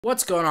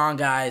What's going on,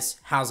 guys?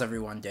 How's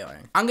everyone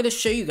doing? I'm going to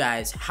show you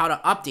guys how to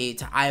update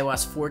to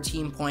iOS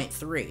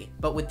 14.3,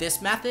 but with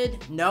this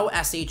method, no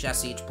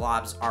SHSH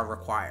blobs are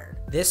required.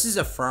 This is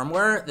a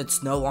firmware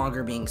that's no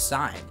longer being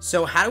signed.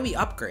 So how do we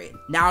upgrade?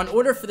 Now, in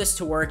order for this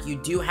to work, you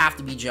do have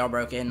to be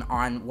jailbroken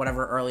on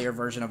whatever earlier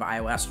version of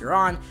iOS you're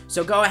on.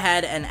 So go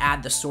ahead and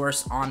add the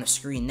source on the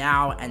screen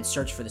now and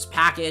search for this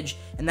package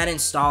and then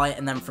install it,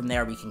 and then from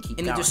there we can keep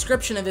going. In the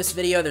description of this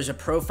video, there's a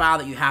profile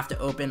that you have to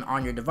open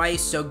on your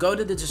device. So go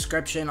to the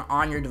description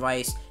on your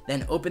device,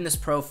 then open this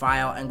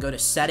profile and go to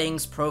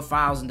Settings,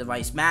 Profiles, and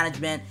Device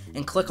Management,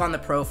 and click on the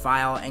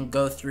profile and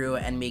go through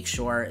and make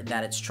sure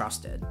that it's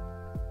trusted.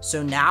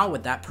 So now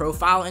with that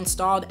profile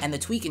installed and the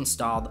tweak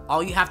installed,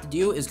 all you have to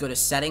do is go to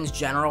Settings,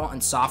 General,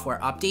 and Software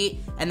Update,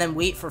 and then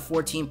wait for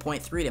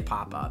 14.3 to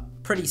pop up.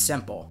 Pretty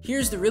simple.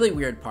 Here's the really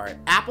weird part.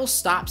 Apple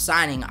stopped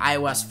signing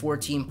iOS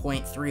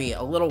 14.3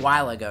 a little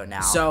while ago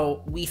now.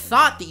 So we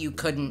thought that you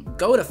couldn't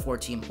go to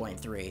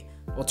 14.3.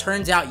 Well,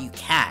 turns out you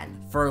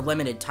can for a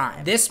limited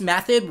time. This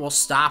method will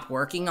stop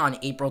working on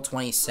April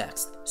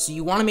 26th, so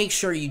you want to make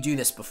sure you do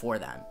this before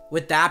then.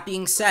 With that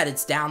being said,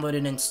 it's download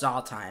and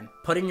install time.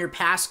 Put in your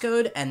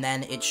passcode and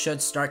then it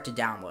should start to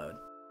download.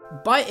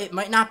 But it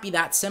might not be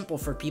that simple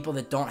for people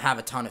that don't have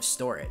a ton of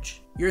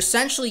storage. You're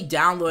essentially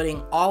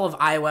downloading all of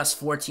iOS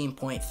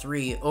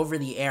 14.3 over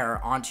the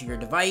air onto your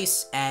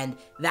device, and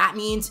that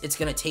means it's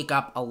going to take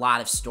up a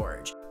lot of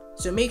storage.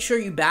 So make sure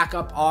you back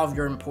up all of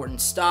your important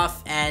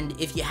stuff, and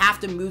if you have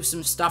to move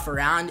some stuff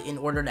around in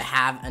order to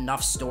have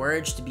enough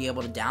storage to be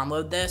able to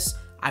download this,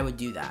 I would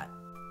do that.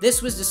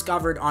 This was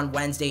discovered on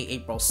Wednesday,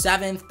 April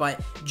 7th,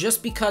 but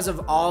just because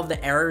of all of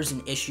the errors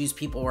and issues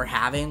people were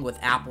having with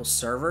Apple's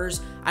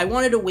servers, I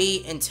wanted to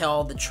wait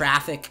until the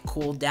traffic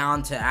cooled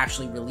down to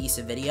actually release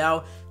a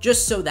video,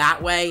 just so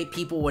that way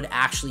people would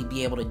actually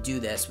be able to do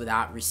this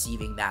without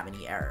receiving that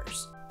many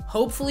errors.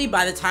 Hopefully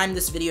by the time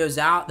this video is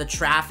out, the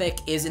traffic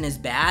isn't as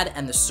bad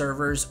and the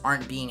servers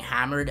aren't being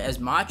hammered as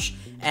much,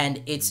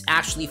 and it's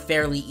actually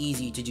fairly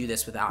easy to do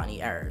this without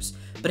any errors.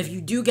 But if you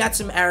do get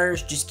some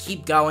errors, just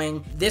keep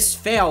going. This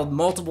failed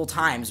multiple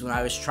times when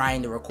I was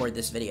trying to record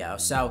this video,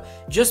 so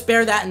just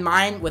bear that in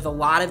mind with a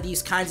lot of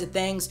these kinds of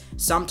things.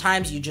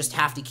 Sometimes you just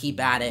have to keep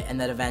at it,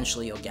 and then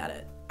eventually you'll get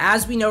it.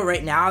 As we know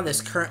right now,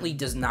 this currently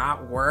does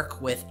not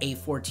work with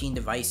A14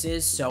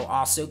 devices, so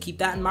also keep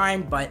that in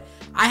mind, but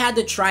I had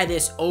to try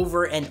this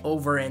over and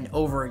over and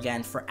over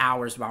again for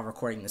hours while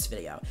recording this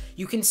video.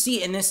 You can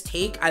see in this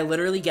take, I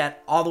literally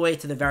get all the way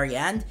to the very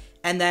end,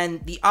 and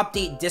then the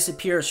update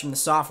disappears from the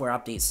software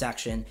update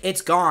section.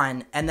 It's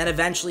gone, and then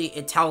eventually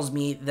it tells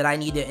me that I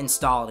need to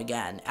install it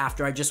again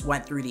after I just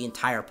went through the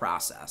entire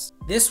process.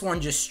 This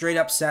one just straight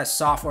up says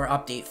software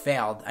update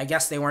failed. I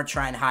guess they weren't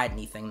trying to hide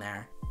anything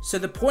there. So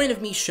the point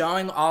of me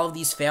showing all of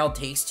these failed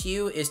takes to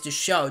you is to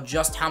show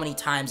just how many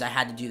times I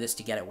had to do this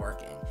to get it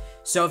working.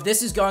 So if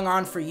this is going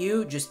on for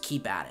you, just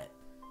keep at it.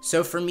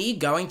 So for me,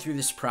 going through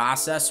this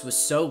process was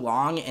so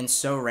long and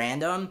so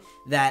random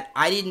that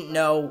I didn't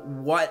know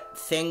what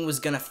thing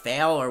was gonna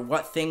fail or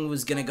what thing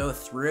was gonna go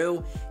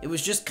through. It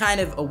was just kind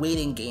of a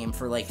waiting game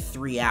for like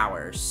 3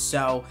 hours.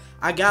 So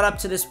I got up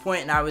to this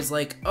point and I was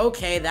like,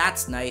 okay,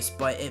 that's nice,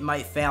 but it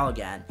might fail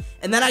again.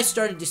 And then I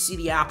started to see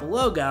the Apple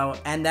logo,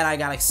 and then I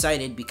got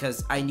excited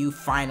because I knew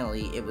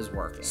finally it was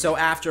working. So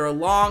after a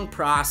long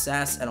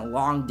process and a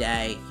long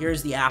day,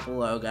 here's the Apple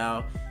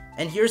logo.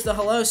 And here's the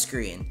hello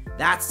screen.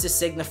 That's to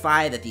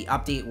signify that the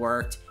update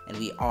worked and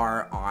we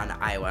are on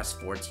iOS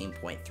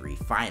 14.3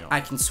 finally.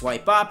 I can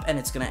swipe up and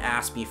it's gonna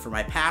ask me for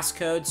my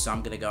passcode, so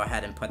I'm gonna go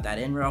ahead and put that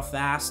in real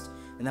fast.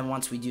 And then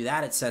once we do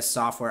that, it says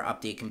software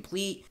update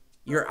complete.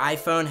 Your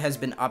iPhone has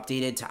been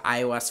updated to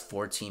iOS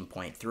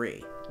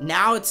 14.3.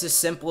 Now it's as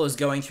simple as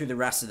going through the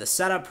rest of the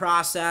setup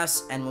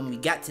process, and when we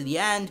get to the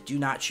end, do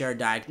not share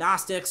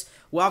diagnostics.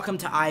 Welcome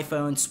to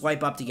iPhone,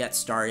 swipe up to get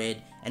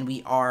started, and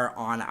we are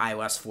on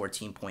iOS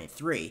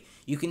 14.3.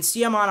 You can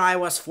see I'm on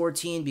iOS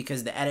 14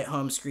 because the edit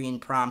home screen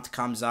prompt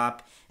comes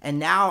up, and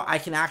now I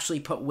can actually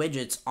put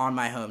widgets on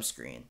my home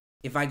screen.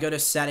 If I go to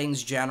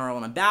Settings, General,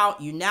 and About,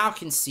 you now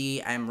can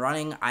see I'm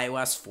running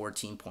iOS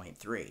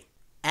 14.3.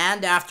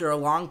 And after a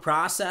long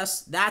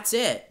process, that's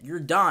it. You're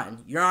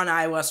done. You're on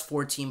iOS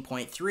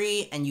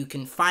 14.3, and you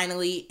can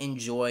finally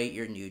enjoy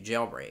your new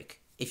jailbreak.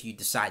 If you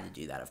decide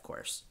to do that, of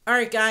course.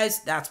 Alright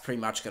guys, that's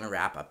pretty much going to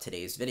wrap up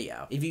today's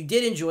video. If you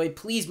did enjoy,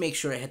 please make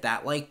sure to hit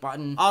that like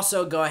button.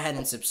 Also, go ahead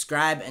and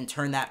subscribe and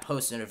turn that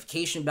post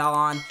notification bell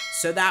on,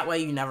 so that way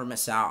you never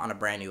miss out on a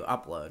brand new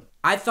upload.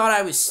 I thought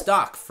I was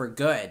stuck for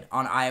good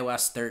on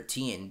iOS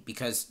 13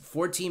 because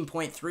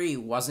 14.3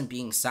 wasn't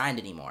being signed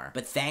anymore.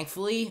 But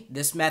thankfully,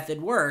 this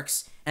method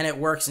works, and it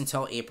works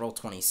until April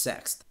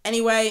 26th.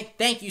 Anyway,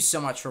 thank you so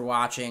much for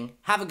watching.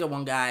 Have a good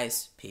one,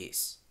 guys.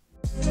 Peace.